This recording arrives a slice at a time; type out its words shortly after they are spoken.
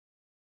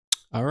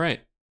All right,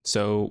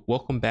 so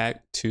welcome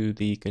back to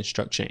the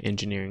construction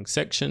engineering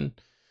section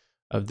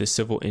of the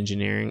civil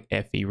engineering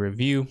FE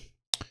review.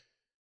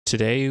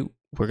 Today,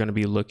 we're going to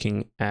be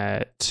looking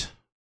at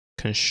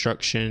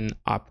construction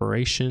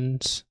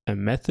operations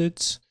and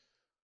methods.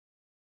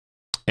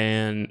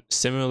 And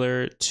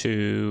similar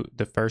to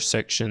the first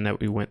section that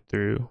we went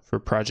through for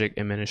project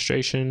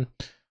administration,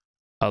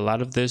 a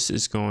lot of this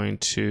is going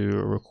to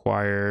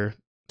require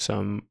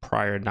some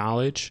prior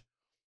knowledge.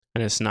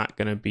 And it's not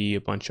going to be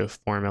a bunch of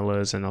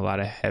formulas and a lot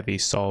of heavy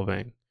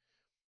solving.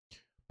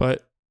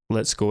 But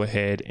let's go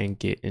ahead and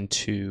get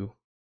into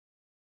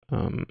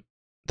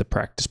the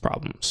practice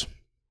problems.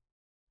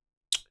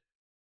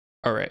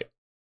 All right.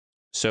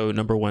 So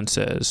number 1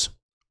 says,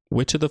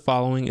 which of the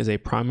following is a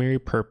primary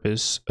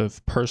purpose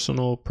of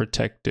personal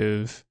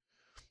protective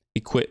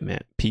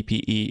equipment,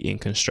 PPE, in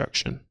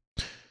construction?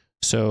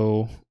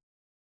 So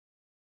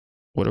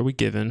what are we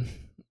given?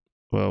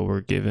 Well,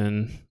 we're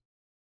given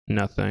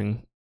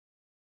nothing.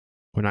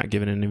 We're not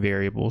given any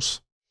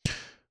variables.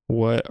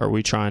 What are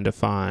we trying to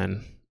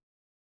find?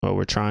 Well,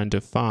 we're trying to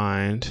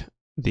find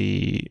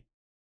the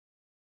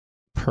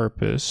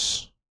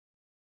purpose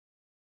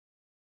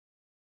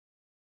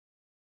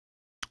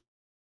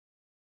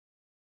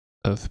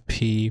of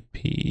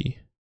PPE,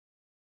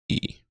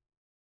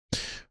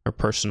 or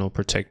personal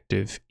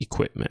protective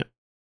equipment.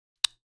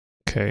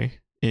 Okay,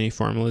 any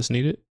formulas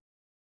needed?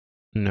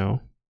 No.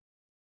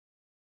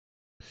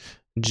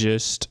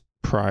 Just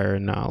prior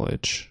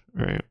knowledge,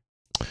 right?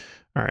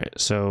 All right,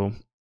 so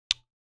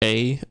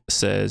A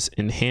says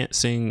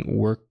enhancing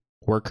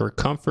worker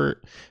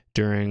comfort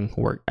during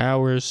work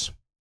hours.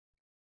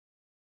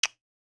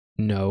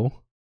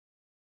 No.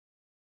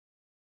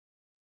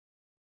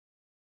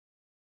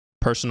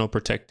 Personal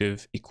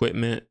protective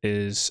equipment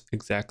is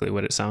exactly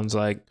what it sounds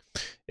like.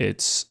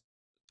 It's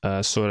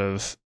sort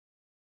of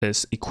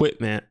this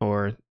equipment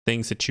or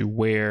things that you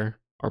wear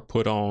or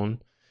put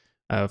on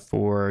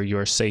for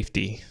your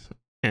safety.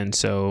 And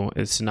so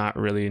it's not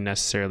really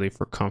necessarily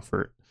for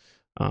comfort.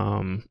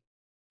 All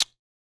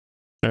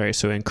right,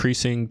 so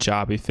increasing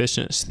job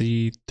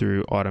efficiency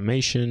through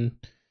automation.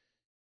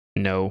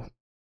 No,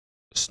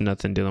 it's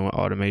nothing dealing with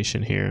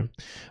automation here.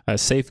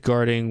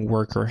 Safeguarding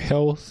worker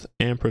health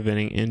and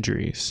preventing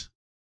injuries.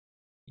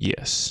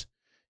 Yes,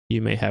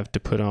 you may have to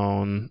put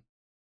on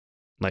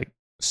like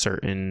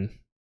certain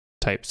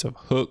types of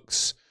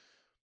hooks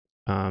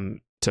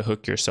to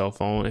hook your cell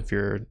phone. If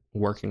you're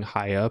working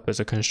high up as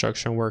a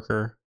construction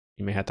worker,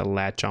 you may have to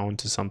latch on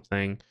to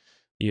something.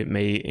 It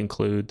may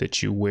include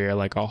that you wear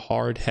like a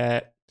hard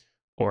hat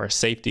or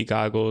safety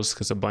goggles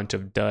because a bunch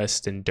of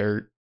dust and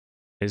dirt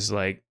is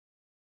like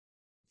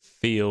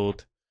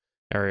filled,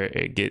 or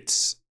it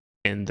gets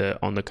on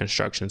the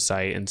construction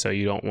site, and so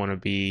you don't want to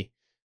be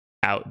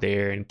out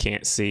there and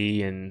can't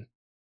see and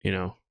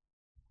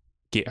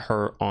get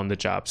hurt on the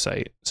job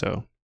site.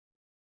 So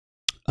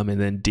and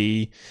then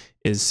D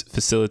is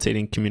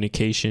facilitating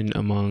communication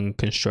among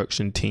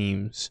construction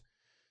teams.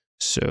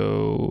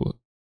 So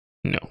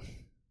no.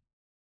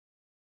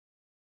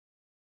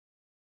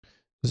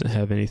 Doesn't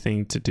have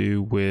anything to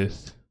do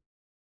with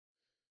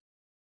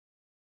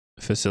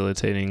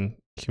facilitating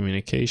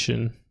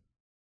communication.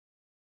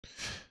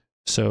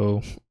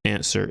 So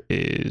answer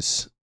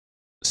is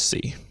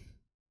C.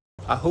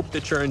 I hope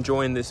that you're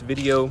enjoying this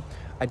video.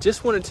 I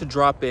just wanted to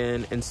drop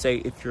in and say,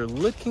 if you're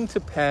looking to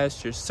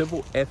pass your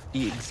Civil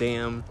FE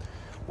exam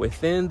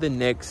within the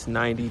next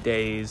 90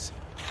 days,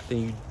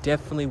 then you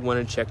definitely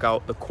want to check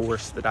out the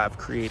course that I've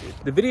created.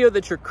 The video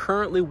that you're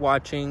currently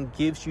watching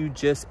gives you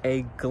just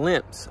a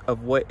glimpse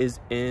of what is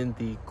in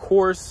the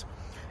course,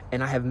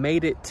 and I have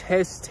made it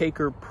test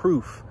taker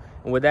proof.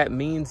 And what that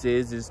means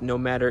is no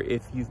matter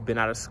if you've been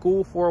out of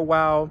school for a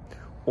while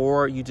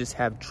or you just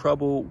have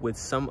trouble with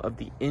some of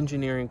the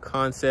engineering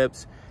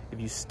concepts, if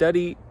you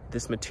study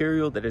this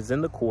material that is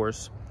in the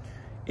course,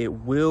 it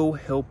will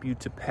help you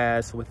to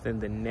pass within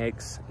the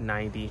next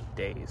 90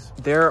 days.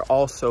 There are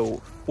also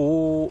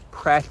full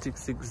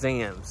practice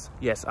exams.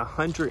 Yes,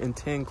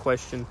 110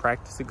 question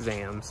practice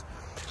exams,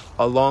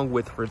 along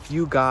with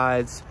review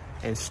guides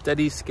and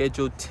study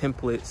schedule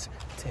templates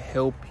to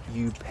help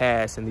you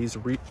pass. And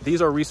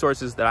these are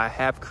resources that I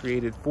have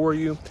created for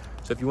you.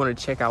 So if you want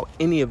to check out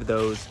any of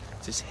those,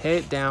 just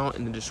head down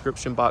in the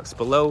description box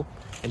below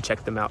and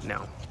check them out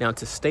now. Now,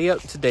 to stay up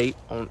to date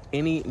on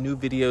any new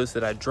videos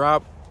that I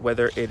drop,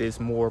 whether it is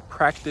more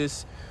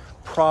practice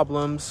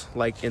problems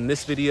like in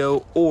this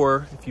video,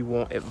 or if you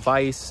want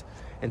advice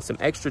and some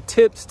extra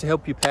tips to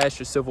help you pass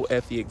your Civil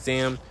FE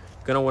exam,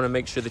 you're gonna wanna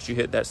make sure that you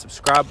hit that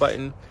subscribe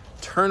button,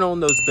 turn on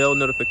those bell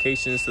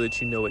notifications so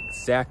that you know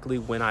exactly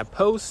when I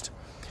post.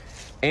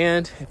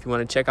 And if you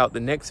wanna check out the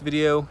next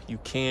video, you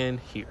can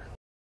here.